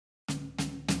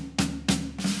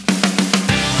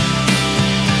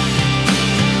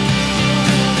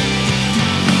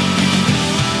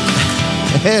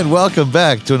And welcome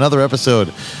back to another episode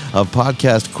of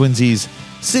Podcast Quincy's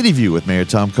City View with Mayor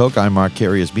Tom Koch. I'm Mark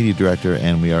Carey as Media Director,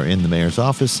 and we are in the Mayor's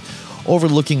office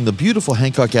overlooking the beautiful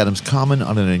Hancock Adams Common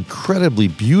on an incredibly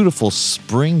beautiful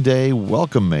spring day.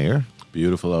 Welcome, Mayor.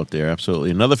 Beautiful out there,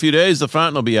 absolutely. Another few days, the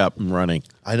fountain will be up and running.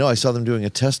 I know. I saw them doing a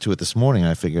test to it this morning.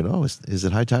 I figured, is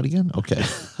it high tide again? Okay,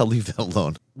 I'll leave that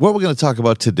alone. What we're going to talk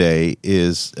about today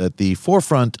is at the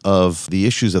forefront of the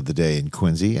issues of the day in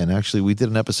Quincy. And actually, we did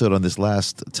an episode on this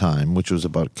last time, which was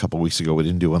about a couple weeks ago. We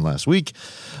didn't do one last week.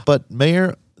 But,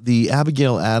 Mayor, the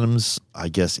Abigail Adams,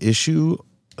 issue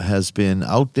has been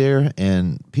out there,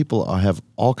 and people have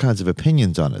all kinds of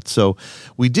opinions on it. So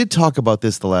we did talk about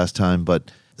this the last time,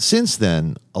 but since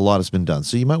then, a lot has been done.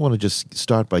 So you might want to just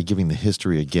start by giving the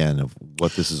history again of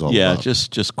what this is all about. Yeah,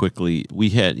 just quickly. We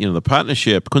had, the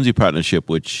partnership, Quincy Partnership,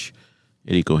 which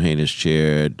Eddie Cohen has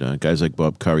chaired, guys like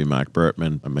Bob Curry, Mark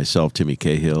Bertman, myself, Timmy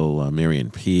Cahill,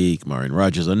 Marion Peake, Maureen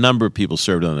Rogers, a number of people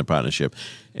served on the partnership.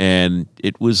 And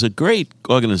it was a great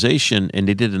organization, and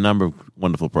they did a number of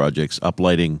wonderful projects,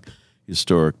 uplighting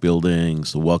historic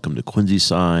buildings, the Welcome to Quincy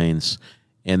signs.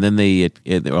 And then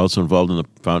they're also involved in the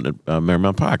fountain at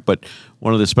Marymount Park. But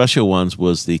one of the special ones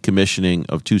was the commissioning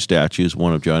of two statues,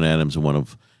 one of John Adams and one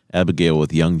of Abigail,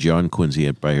 with young John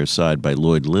Quincy by her side, by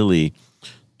Lloyd Lilly,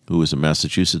 who was a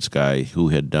Massachusetts guy who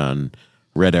had done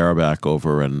Red Auerbach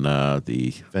over in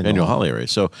the Faneuil Hall area.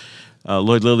 So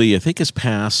Lloyd Lilly, I think, has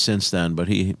passed since then, but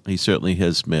he certainly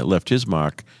has left his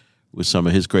mark with some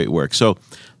of his great work. So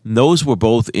those were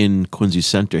both in Quincy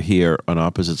Center here on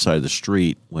opposite side of the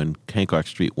street when Hancock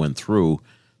Street went through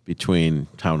between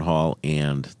Town Hall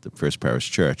and the First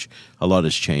Parish Church. A lot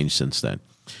has changed since then.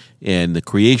 And the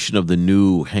creation of the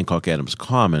new Hancock Adams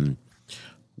Common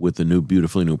with the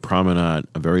beautifully new promenade,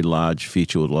 a very large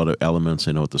feature with a lot of elements.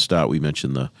 I know at the start we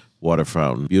mentioned the water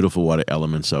fountain, beautiful water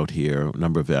elements out here, a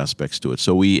number of aspects to it.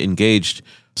 So we engaged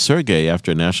Sergey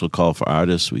after a national call for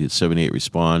artists. We had 78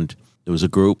 respond. There was a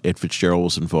group, Ed Fitzgerald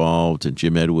was involved, and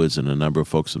Jim Edwards, and a number of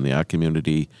folks from the art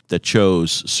community that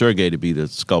chose Sergey to be the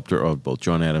sculptor of both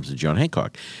John Adams and John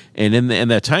Hancock. And in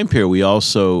that time period, we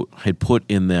also had put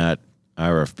in that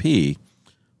RFP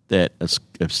that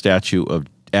a statue of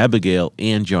Abigail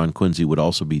and John Quincy would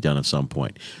also be done at some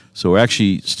point. So we're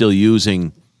actually still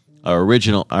using our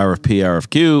original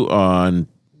RFQ on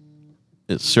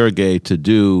Sergey to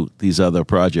do these other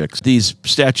projects. These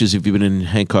statues, if you've been in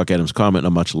Hancock Adams Common, are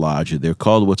much larger. They're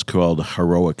called what's called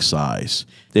heroic size.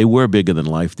 They were bigger than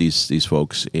life, these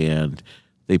folks, and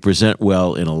they present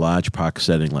well in a large park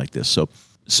setting like this.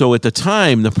 So at the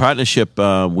time, the partnership,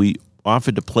 we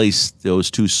offered to place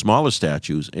those two smaller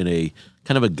statues in a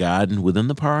kind of a garden within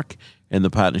the park, and the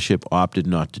partnership opted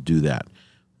not to do that.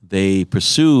 They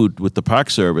pursued with the Park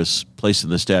Service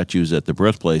placing the statues at the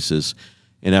birthplaces,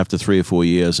 and after 3 or 4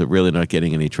 years of really not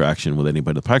getting any traction with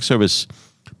anybody. The Park Service,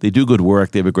 they do good work,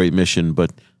 they have a great mission,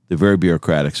 but they're very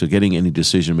bureaucratic. So getting any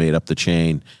decision made up the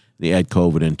chain, they add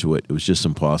COVID into it, it was just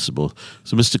impossible.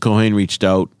 So Mr. Cohen reached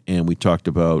out, and we talked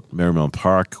about Marymount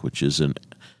Park, which is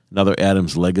another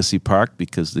Adams legacy park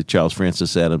because the Charles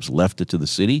Francis Adams left it to the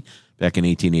city back in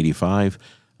 1885.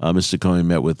 Mr. Cohen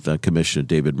met with Commissioner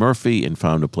David Murphy and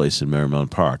found a place in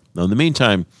Marymount Park. Now, in the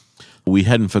meantime, we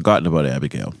hadn't forgotten about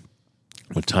Abigail.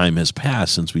 What time has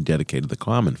passed since we dedicated the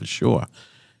Common, for sure.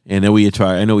 And then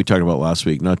I know we talked about last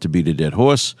week, not to beat a dead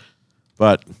horse,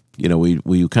 but we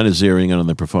were kind of zeroing in on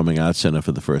the Performing Arts Center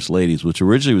for the First Ladies, which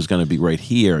originally was going to be right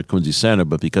here at Quincy Center,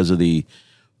 but because of the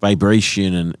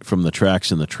vibration and from the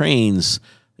tracks and the trains,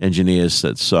 engineers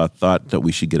thought that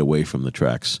we should get away from the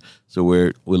tracks. So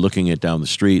we're looking at down the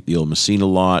street, the old Messina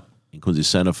lot in Quincy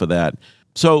Center for that.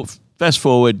 So fast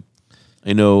forward,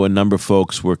 I know a number of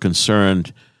folks were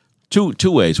concerned two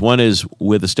ways. One is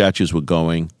where the statues were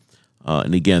going.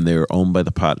 And again, they were owned by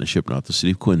the partnership, not the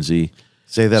city of Quincy.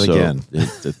 Say that again.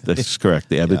 That's correct.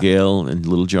 The Abigail and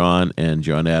Little John and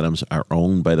John Adams are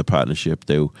owned by the partnership.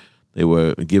 They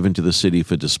were given to the city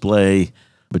for display,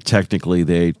 but technically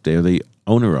they're the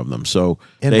owner of them. So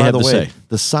and they by have the to way, say.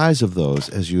 The size of those,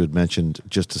 as you had mentioned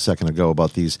just a second ago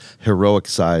about these heroic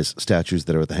size statues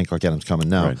that are at the Hancock Adams Common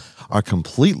now, Right. are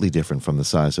completely different from the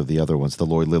size of the other ones, the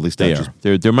Lloyd Lilly statues.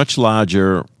 They're much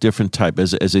larger, different type.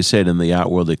 As they said in the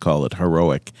art world, they call it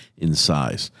heroic in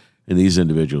size. And these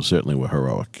individuals certainly were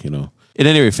heroic, At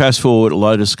any rate, fast forward, a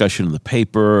lot of discussion in the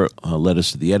paper,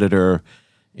 letters to the editor,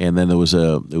 and then there was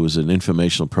an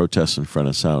informational protest in front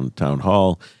of Town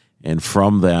Hall. And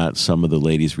from that, some of the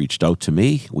ladies reached out to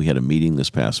me. We had a meeting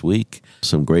this past week.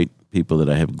 Some great people that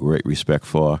I have great respect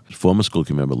for. Former school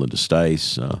committee member Linda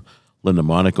Stice, Linda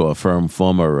Monaco, a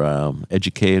former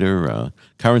educator,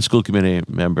 current school committee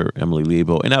member Emily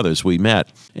Lebo, and others. We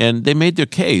met, and they made their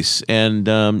case. And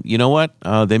you know what?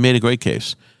 They made a great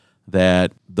case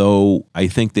that though I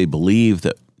think they believe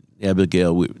that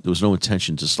Abigail, there was no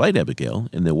intention to slight Abigail,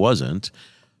 and there wasn't,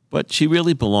 but she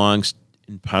really belongs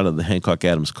in part of the Hancock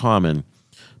Adams Common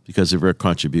because of her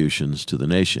contributions to the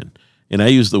nation. And I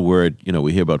use the word,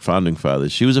 we hear about founding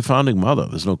fathers. She was a founding mother.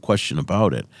 There's no question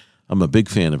about it. I'm a big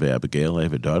fan of Abigail. I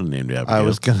have a daughter named Abigail. I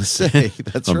was going to say,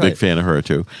 that's I'm right. a big fan of her,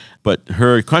 too. But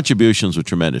her contributions were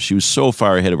tremendous. She was so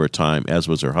far ahead of her time, as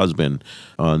was her husband,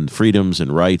 on freedoms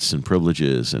and rights and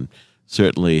privileges, and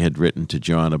certainly had written to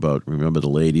John about remember the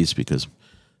ladies, because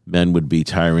men would be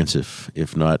tyrants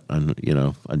if not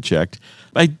unchecked.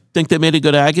 I think they made a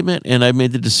good argument, and I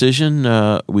made the decision.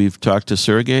 We've talked to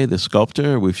Sergei, the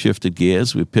sculptor. We've shifted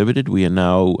gears. We've pivoted. We are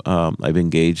now, I've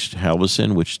engaged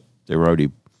Halverson, which they were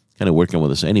already kind of working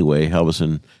with us anyway.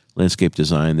 Halverson Landscape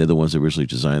Design, they're the ones that originally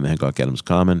designed the Hancock Adams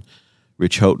Common.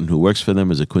 Rich Houghton, who works for them,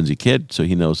 is a Quincy kid, so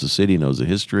he knows the city, knows the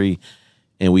history.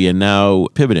 And we are now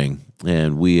pivoting,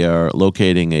 and we are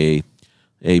locating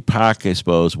a park, I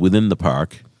suppose, within the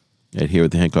park here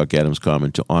at the Hancock Adams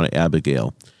Common to honor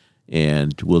Abigail.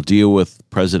 And we'll deal with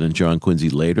President John Quincy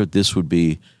later. This would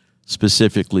be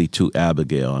specifically to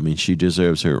Abigail. I mean, she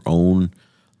deserves her own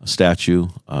statue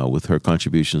with her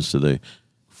contributions to the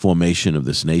formation of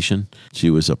this nation. She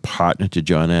was a partner to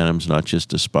John Adams, not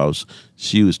just a spouse.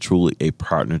 She was truly a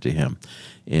partner to him.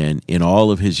 And in all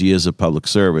of his years of public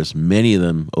service, many of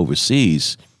them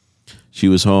overseas, she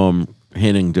was home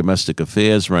handling domestic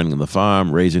affairs, running the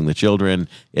farm, raising the children,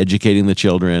 educating the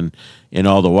children, and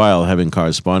all the while having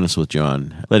correspondence with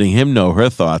John, letting him know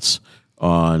her thoughts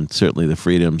on certainly the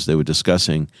freedoms they were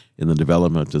discussing in the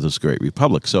development of this great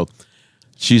republic. So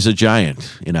she's a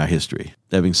giant in our history.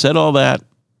 Having said all that,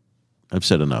 I've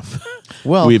said enough.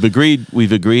 Well, we've agreed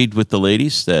with the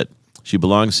ladies that she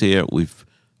belongs here. We've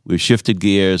shifted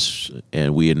gears,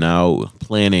 and we are now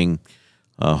planning,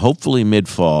 hopefully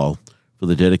mid-fall, for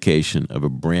the dedication of a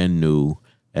brand new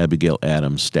Abigail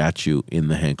Adams statue in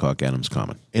the Hancock Adams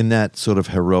Common. in that sort of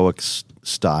heroic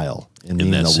style.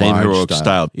 In that same heroic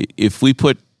style. If we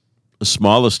put a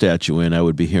smaller statue in, I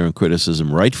would be hearing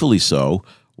criticism, rightfully so.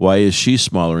 Why is she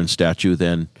smaller in stature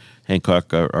than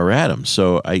Hancock or Adams?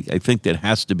 So I think that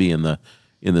has to be in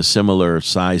the similar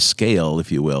size scale,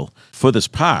 if you will, for this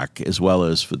park as well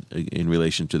as in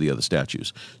relation to the other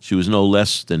statues. She was no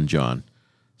less than John,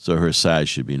 so her size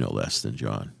should be no less than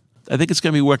John. I think it's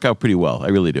going to work out pretty well. I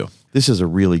really do. This is a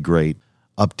really great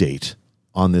update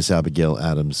on this Abigail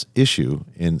Adams issue,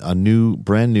 in a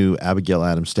brand new Abigail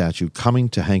Adams statue coming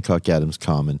to Hancock Adams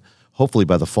Common, hopefully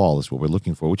by the fall is what we're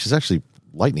looking for, which is actually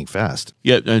lightning fast.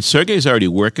 Yeah, and Sergei's already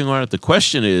working on it. The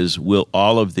question is, will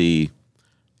all of the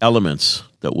elements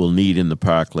that we'll need in the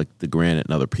park, like the granite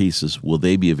and other pieces, will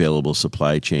they be available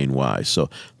supply chain-wise? So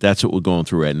that's what we're going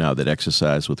through right now, that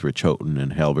exercise with Rich Houghton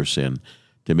and Halverson,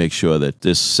 to make sure that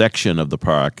this section of the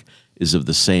park is of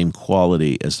the same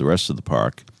quality as the rest of the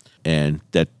park, and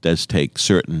that does take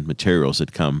certain materials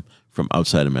that come from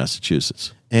outside of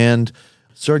Massachusetts. And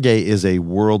Sergei is a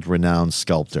world-renowned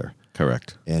sculptor.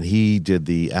 Correct. And he did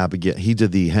the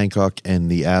Hancock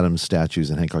and the Adams statues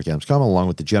in Hancock Adams Common, along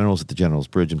with the generals at the Generals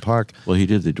Bridge and Park. Well, he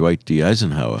did the Dwight D.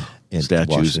 Eisenhower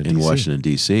statues in Washington,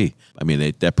 D.C. I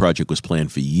mean, that project was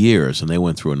planned for years, and they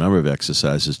went through a number of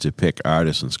exercises to pick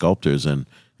artists and sculptors, and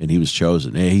he was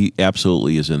chosen. And he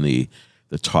absolutely is in the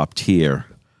top tier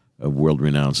of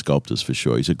world-renowned sculptors, for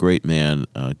sure. He's a great man,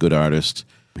 good artist.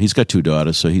 He's got 2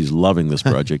 daughters, so he's loving this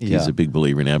project. Yeah. He's a big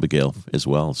believer in Abigail as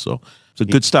well. So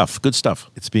good stuff. Good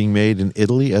stuff. It's being made in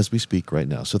Italy as we speak right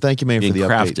now. So thank you, Mayor, for the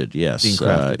update. Crafted, yes. Being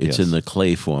crafted, it's yes. in the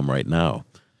clay form right now.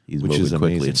 He's Which moving is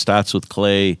quickly. amazing. It starts with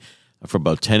clay for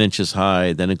about 10 inches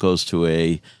high. Then it goes to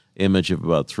a image of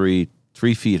about 3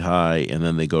 feet high, and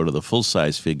then they go to the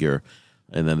full-size figure,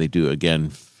 and then they do, again,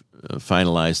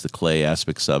 finalize the clay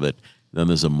aspects of it. Then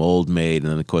there's a mold made,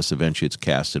 and then, of course, eventually it's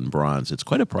cast in bronze. It's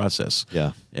quite a process.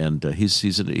 Yeah. And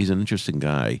he's an interesting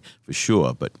guy, for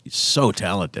sure, but he's so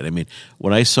talented. I mean,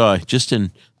 when I saw just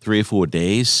in 3 or 4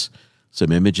 days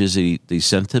some images that he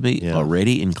sent to me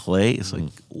already in clay, it's like,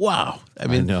 wow. I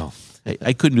mean, know.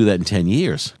 I couldn't do that in 10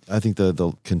 years. I think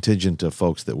the contingent of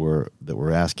folks that were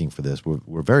asking for this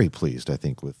were very pleased, I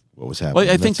think, with what was happening.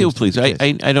 Well, I think they were seems to be pleased.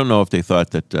 the case. I don't know if they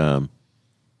thought that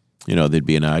there'd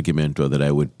be an argument or that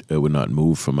I would not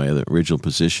move from my original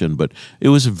position, but it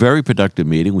was a very productive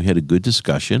meeting. We had a good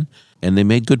discussion, and they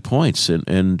made good points.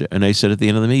 And I said at the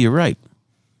end of the meeting, you're right.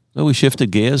 Well, we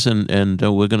shifted gears, and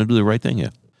we're going to do the right thing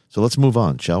here. So let's move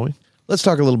on, shall we? Let's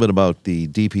talk a little bit about the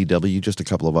DPW, just a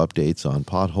couple of updates on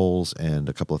potholes and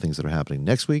a couple of things that are happening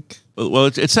next week. Well,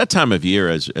 it's that time of year,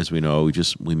 as we know.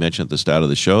 We mentioned at the start of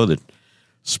the show that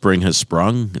spring has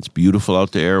sprung. It's beautiful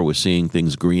out there. We're seeing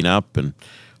things green up, and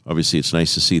obviously it's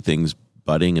nice to see things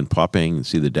budding and popping and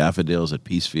see the daffodils at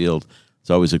Peacefield. It's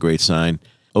always a great sign.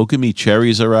 Okoumee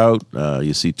cherries are out.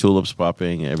 You see tulips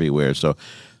popping everywhere. So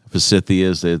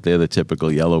forsythias, they're the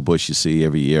typical yellow bush you see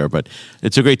every year. But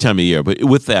it's a great time of year. But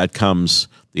with that comes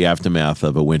the aftermath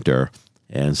of a winter,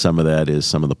 and some of that is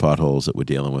some of the potholes that we're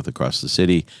dealing with across the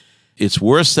city. It's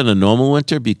worse than a normal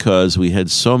winter because we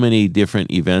had so many different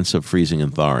events of freezing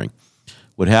and thawing.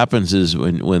 What happens is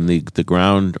when the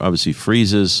ground obviously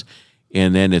freezes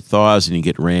and then it thaws and you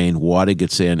get rain, water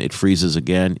gets in, it freezes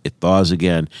again, it thaws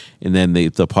again, and then the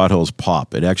potholes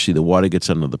pop. The water gets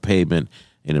under the pavement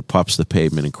and it pops the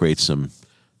pavement and creates some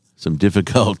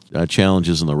difficult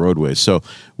challenges on the roadways. So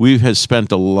we have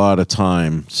spent a lot of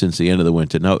time since the end of the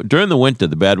winter. Now, during the winter,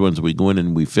 the bad ones we go in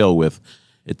and we fill with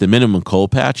at the minimum coal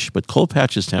patch, but coal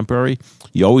patch is temporary.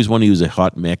 You always want to use a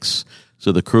hot mix.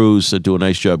 So the crews do a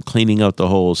nice job cleaning out the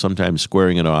holes, sometimes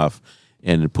squaring it off,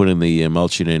 and putting the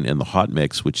emulsion in the hot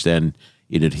mix, which then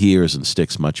it adheres and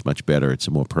sticks much, much better. It's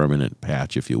a more permanent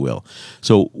patch, if you will.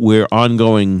 So we're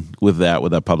ongoing with that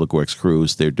with our Public Works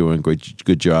crews. They're doing a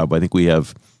good job. I think we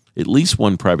have at least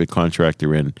one private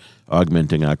contractor in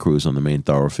augmenting our crews on the main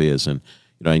thoroughfares. And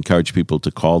I encourage people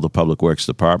to call the Public Works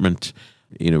Department.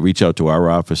 Reach out to our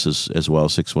offices as well,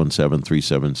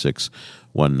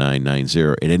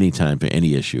 617-376-1990 at any time for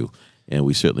any issue. And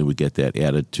we certainly would get that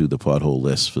added to the pothole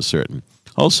list for certain.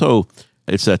 Also,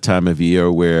 it's that time of year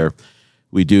where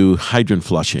we do hydrant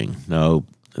flushing. Now,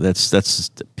 that's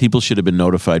people should have been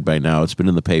notified by now. It's been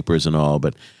in the papers and all.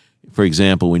 But, for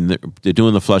example, when they're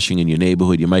doing the flushing in your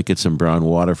neighborhood, you might get some brown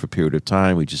water for a period of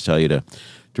time. We just tell you to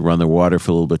run the water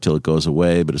for a little bit till it goes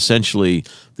away. But essentially,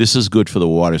 this is good for the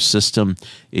water system.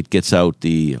 It gets out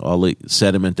all the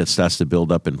sediment that starts to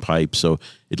build up in pipes. So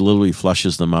it literally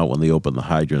flushes them out when they open the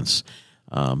hydrants.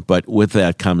 But with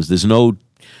that comes, there's no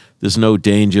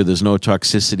danger, there's no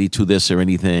toxicity to this or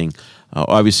anything.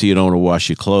 Obviously, you don't want to wash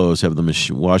your clothes, have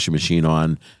the washing machine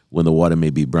on when the water may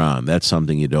be brown. That's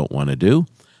something you don't want to do.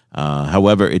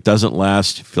 However, it doesn't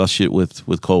last. Flush it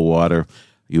with cold water.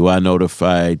 You are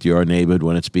notified, your neighborhood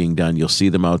when it's being done. You'll see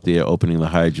them out there opening the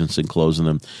hydrants and closing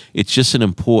them. It's just an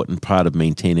important part of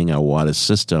maintaining our water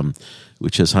system,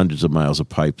 which has hundreds of miles of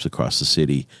pipes across the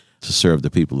city to serve the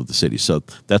people of the city. So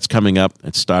that's coming up.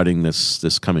 It's starting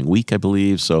this coming week, I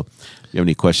believe. So if you have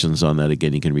any questions on that,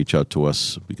 again, you can reach out to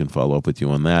us. We can follow up with you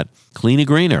on that. Cleaner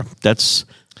Greener. That's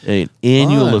an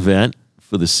annual event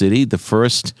for the city. The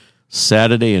first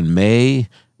Saturday in May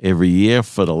every year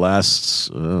for the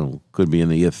last, could be in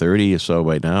the year 30 or so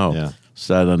by now. Yeah.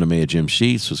 Started under Mayor Jim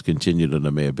Sheets, was continued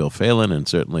under Mayor Bill Phelan, and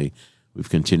certainly we've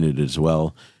continued it as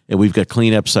well. And we've got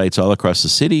cleanup sites all across the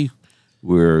city.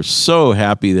 We're so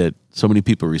happy that so many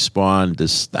people respond.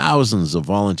 There's thousands of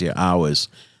volunteer hours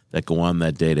that go on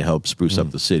that day to help spruce up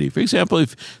the city. For example,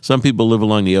 if some people live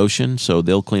along the ocean, so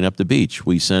they'll clean up the beach.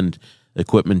 We send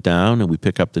equipment down and we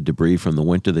pick up the debris from the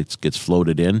winter that gets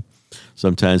floated in.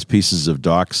 Sometimes pieces of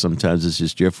docks, sometimes it's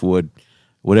just driftwood.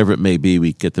 Whatever it may be,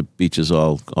 we get the beaches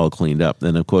all cleaned up.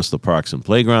 Then, of course, the parks and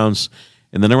playgrounds.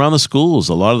 And then around the schools,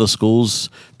 a lot of the schools,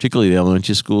 particularly the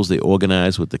elementary schools, they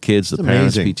organize with the kids, the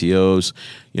parents, PTOs,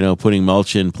 putting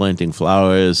mulch in, planting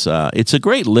flowers. It's a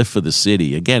great lift for the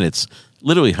city. Again, it's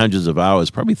literally hundreds of hours,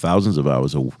 probably thousands of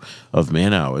hours of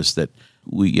man hours that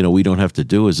we don't have to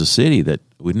do as a city, that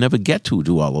we'd never get to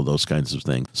do all of those kinds of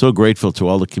things. So grateful to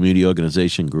all the community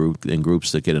organization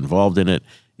groups that get involved in it.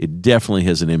 It definitely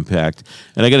has an impact.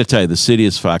 And I got to tell you, the city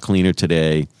is far cleaner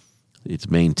today.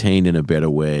 It's maintained in a better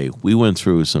way. We went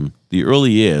through the early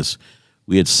years,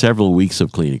 we had several weeks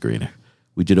of Cleaner Greener.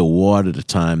 We did a ward at a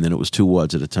time, then it was 2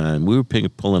 wards at a time. We were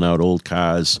pulling out old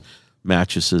cars,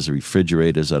 mattresses,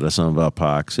 refrigerators out of some of our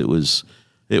parks. It was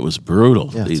brutal,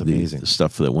 it's amazing. The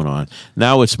stuff that went on.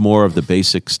 Now it's more of the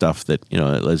basic stuff that,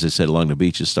 as I said, along the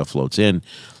beaches, stuff floats in.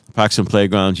 Parks and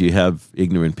playgrounds, you have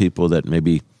ignorant people that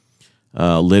maybe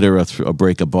litter or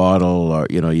break a bottle, or,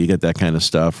 you get that kind of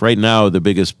stuff. Right now, the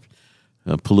biggest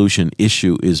pollution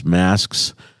issue is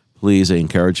masks. Please, I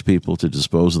encourage people to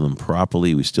dispose of them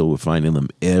properly. We're finding them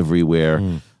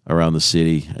everywhere around the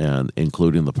city, and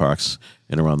including the parks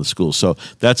and around the schools. So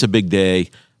that's a big day.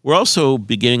 We're also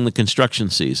beginning the construction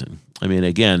season. I mean,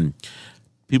 again,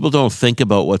 people don't think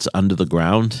about what's under the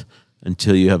ground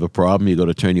until you have a problem. You go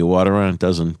to turn your water on, it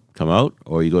doesn't come out,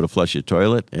 or you go to flush your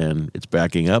toilet and it's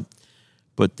backing up.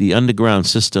 But the underground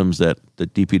systems that the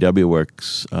DPW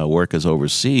workers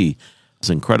oversee It's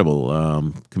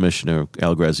incredible. Commissioner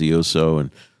Al Grazioso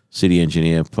and city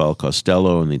engineer Paul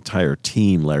Costello and the entire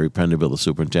team, Larry Penderville, the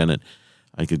superintendent.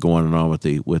 I could go on and on with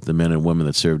the men and women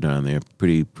that serve down there.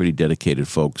 Pretty dedicated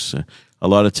folks. A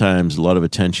lot of times, a lot of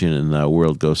attention in the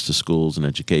world goes to schools and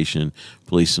education,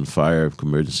 police and fire,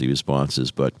 emergency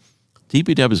responses, but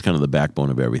DPW is kind of the backbone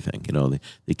of everything.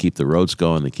 They keep the roads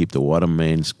going, they keep the water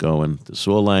mains going, the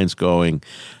sewer lines going.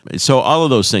 So all of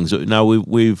those things. Now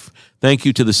we've thank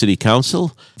you to the city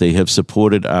council. They have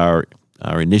supported our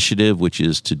initiative, which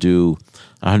is to do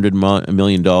 $100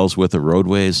 million worth of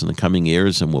roadways in the coming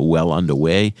years, and we're well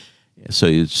underway.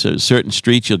 So certain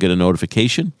streets, you'll get a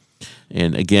notification.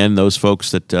 And again, those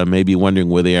folks that may be wondering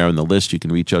where they are on the list, you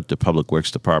can reach out to Public Works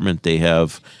Department.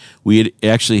 We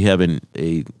actually have in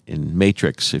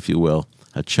matrix, if you will,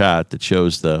 a chart that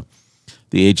shows the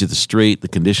age of the street, the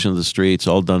condition of the streets,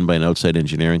 all done by an outside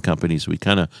engineering company. So we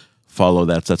kind of follow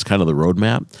that. So that's kind of the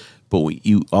roadmap. But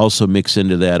you also mix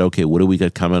into that, okay, what do we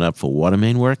got coming up for water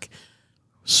main work,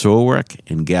 sewer work,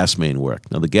 and gas main work?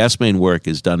 Now, the gas main work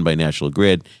is done by National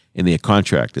Grid and their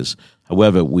contractors.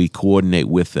 However, we coordinate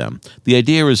with them. The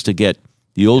idea is to get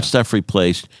the old stuff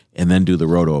replaced and then do the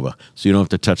road over, so you don't have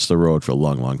to touch the road for a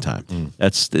long, long time.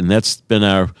 That's been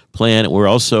our plan. We're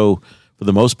also, for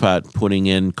the most part, putting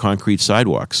in concrete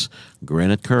sidewalks,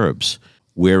 granite curbs,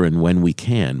 where and when we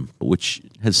can, which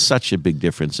has such a big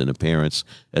difference in appearance,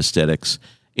 aesthetics,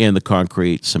 and the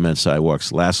concrete cement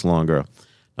sidewalks last longer.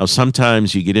 Now,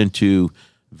 sometimes you get into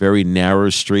very narrow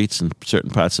streets in certain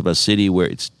parts of our city where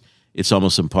it's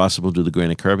almost impossible to do the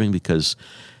granite curbing because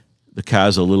the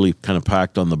cars are literally kind of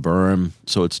parked on the berm.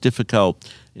 So it's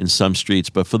difficult in some streets.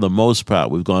 But for the most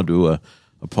part, we've gone to a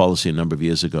policy a number of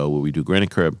years ago where we do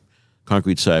granite curb,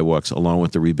 concrete sidewalks, along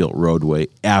with the rebuilt roadway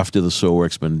after the sewer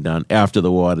work's been done, after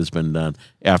the water's been done,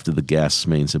 after the gas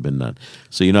mains have been done.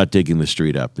 So you're not digging the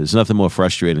street up. There's nothing more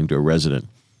frustrating to a resident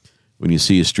when you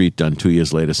see a street done 2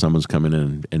 years later, someone's coming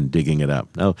in and digging it up.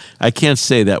 Now, I can't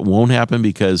say that won't happen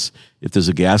because if there's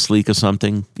a gas leak or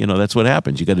something, that's what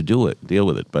happens. You got to deal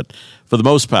with it. But for the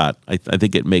most part, I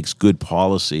think it makes good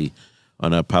policy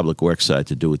on our public works side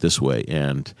to do it this way.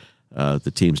 And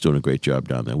the team's doing a great job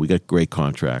down there. We got great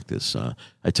contractors.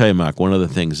 I tell you, Mark, one of the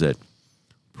things that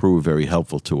proved very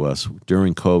helpful to us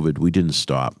during COVID, we didn't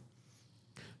stop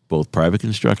both private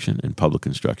construction and public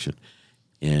construction.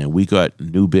 And we got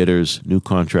new bidders, new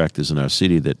contractors in our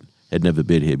city that had never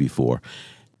bid here before.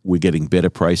 We're getting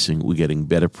better pricing, we're getting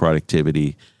better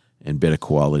productivity, and better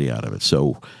quality out of it.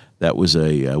 So that was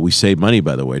we saved money,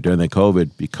 by the way, during the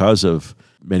COVID because of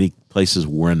many places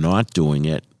were not doing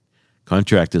it.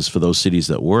 Contractors for those cities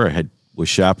that were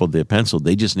sharpened their pencil.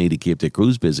 They just need to keep their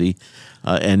crews busy,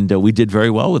 and we did very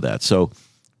well with that. So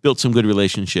built some good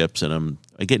relationships, and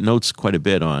I get notes quite a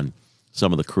bit on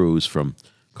some of the crews from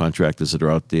contractors that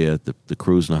are out there. The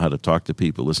crews know how to talk to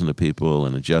people, listen to people,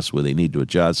 and adjust where they need to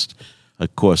adjust.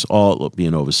 Of course, all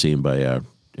being overseen by our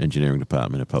engineering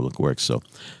department at Public Works. So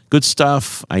good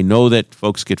stuff. I know that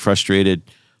folks get frustrated.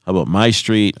 How about my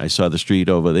street? I saw the street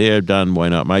over there done. Why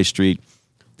not my street?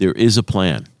 There is a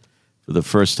plan for the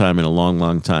first time in a long,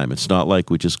 long time. It's not like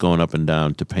we're just going up and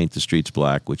down to paint the streets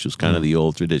black, which was kind of the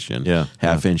old tradition. Yeah.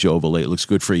 Half-inch overlay. It looks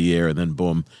good for a year, and then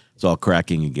boom, it's all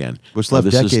cracking again. Which left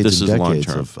decades and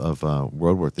decades of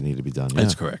road work that need to be done.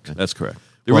 That's correct. That's correct.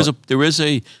 There is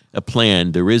a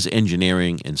plan. There is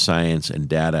engineering and science and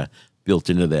data built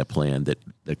into that plan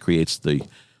that creates the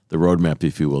roadmap,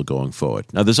 if you will, going forward.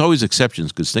 Now, there's always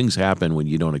exceptions because things happen when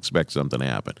you don't expect something to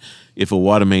happen. If a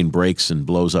water main breaks and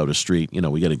blows out a street,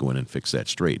 we got to go in and fix that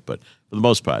street. But for the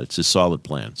most part, it's a solid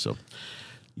plan. So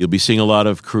you'll be seeing a lot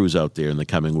of crews out there in the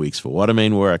coming weeks for water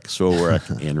main work, sewer work,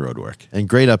 and road work. And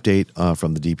great update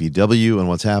from the DPW on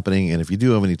what's happening. And if you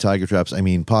do have any tiger traps,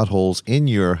 potholes in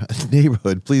your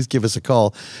neighborhood, please give us a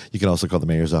call. You can also call the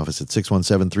mayor's office at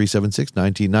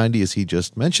 617-376-1990, as he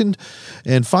just mentioned.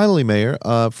 And finally, Mayor,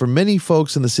 for many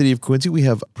folks in the city of Quincy, we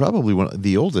have probably one of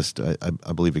the oldest,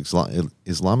 I believe,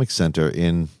 Islamic center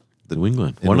in New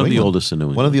England. One of the oldest in New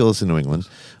England. One of the oldest in New England.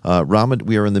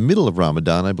 We are in the middle of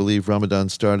Ramadan. I believe Ramadan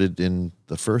started in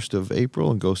the 1st of April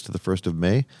and goes to the 1st of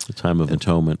May. The time of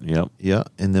atonement, yep. Yeah,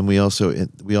 and then we also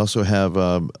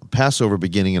have Passover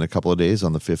beginning in a couple of days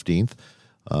on the 15th.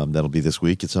 That'll be this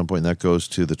week at some point, and that goes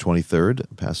to the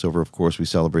 23rd. Passover, of course, we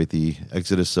celebrate the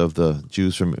exodus of the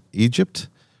Jews from Egypt,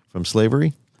 from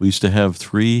slavery. We used to have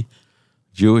 3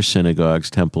 Jewish synagogues,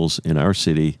 temples in our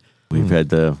city. We had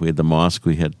the mosque,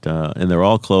 and they're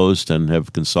all closed and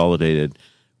have consolidated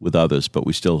with others, but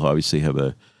we still obviously have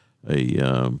a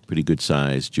pretty good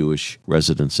sized Jewish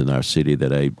residence in our city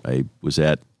that I was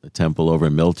at temple over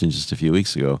in Milton just a few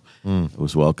weeks ago.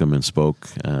 Was welcome and spoke,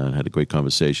 had a great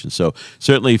conversation. So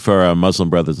certainly for our Muslim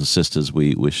brothers and sisters,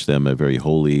 we wish them a very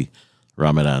holy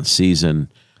Ramadan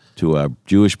season. To our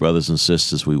Jewish brothers and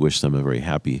sisters, we wish them a very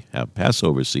happy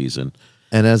Passover season.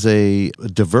 And as a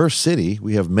diverse city,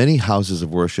 we have many houses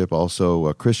of worship,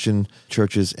 also Christian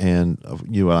churches, and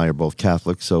you and I are both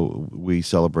Catholic, so we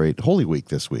celebrate Holy Week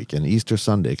this week and Easter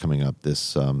Sunday coming up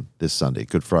this Sunday,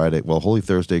 Good Friday, Holy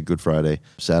Thursday, Good Friday,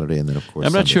 Saturday, and then, of course,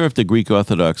 I'm not Sunday. sure if the Greek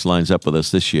Orthodox lines up with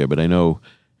us this year, but I know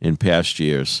in past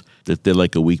years that they're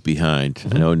like a week behind.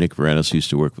 Mm-hmm. I know Nick Varenis used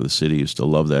to work for the city, used to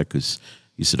love that because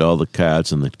he said all the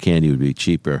cards and the candy would be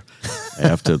cheaper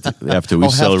after we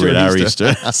celebrate our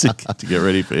Easter to get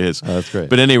ready for his. Oh, that's great.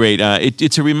 But at any rate,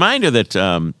 it's a reminder that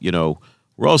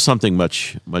we're all something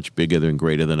much bigger than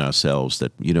greater than ourselves.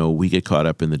 That we get caught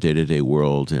up in the day-to-day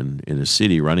world and in a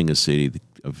city, running a city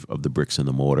of the bricks and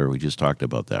the mortar. We just talked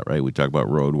about that, right? We talk about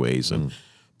roadways,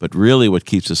 but really what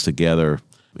keeps us together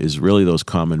is really those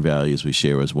common values we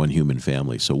share as one human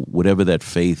family. So whatever that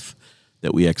faith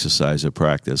that we exercise or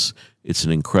practice, it's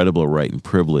an incredible right and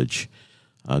privilege.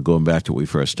 Going back to what we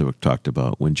first talked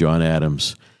about, when John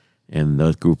Adams and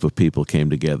that group of people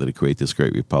came together to create this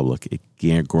great republic,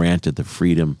 it granted the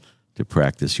freedom to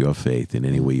practice your faith in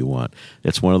any way you want.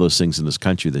 That's one of those things in this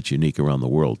country that's unique around the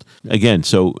world. Again,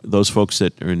 so those folks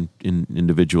that are in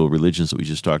individual religions that we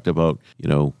just talked about,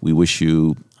 we wish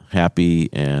you happy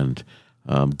and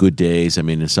good days. I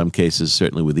mean, in some cases,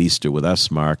 certainly with Easter, with us,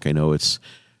 Mark, I know it's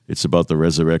about the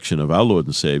resurrection of our Lord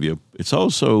and Savior. It's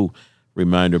also a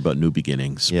reminder about new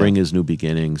beginnings. Spring is new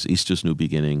beginnings. Easter's new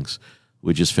beginnings.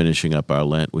 We're just finishing up our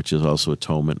Lent, which is also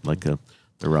atonement, like the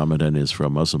Ramadan is for a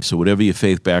Muslim. So whatever your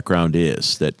faith background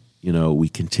is, that we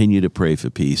continue to pray for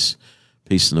peace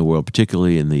in the world,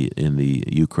 particularly in the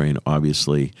Ukraine.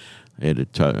 Obviously, I had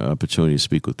an opportunity to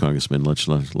speak with Congressman Lynch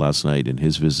last night in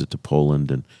his visit to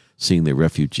Poland and seeing the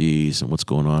refugees and what's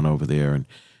going on over there. And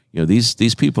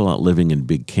these people aren't living in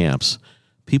big camps.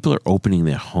 People are opening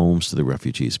their homes to the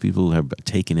refugees. People have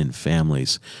taken in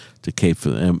families to cape for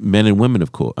them, men and women,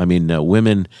 of course. I mean,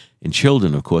 women and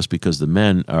children, of course, because the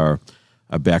men are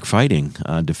back fighting,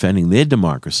 defending their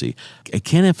democracy. I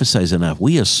can't emphasize enough,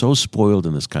 we are so spoiled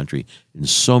in this country in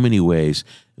so many ways.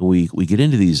 And we get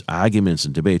into these arguments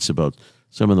and debates about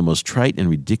some of the most trite and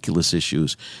ridiculous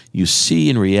issues. You see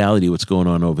in reality what's going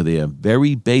on over there,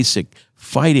 very basic,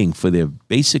 fighting for their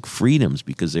basic freedoms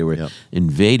because they were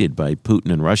invaded by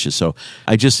Putin and Russia. So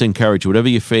I just encourage, whatever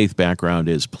your faith background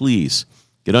is, please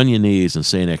get on your knees and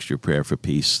say an extra prayer for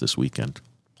peace this weekend.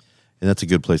 And that's a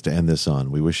good place to end this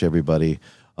on. We wish everybody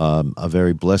a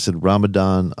very blessed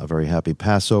Ramadan, a very happy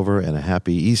Passover, and a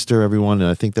happy Easter, everyone. And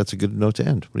I think that's a good note to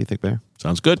end. What do you think, Mayor?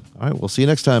 Sounds good. All right, we'll see you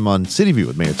next time on City View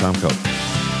with Mayor Tom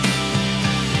Cope.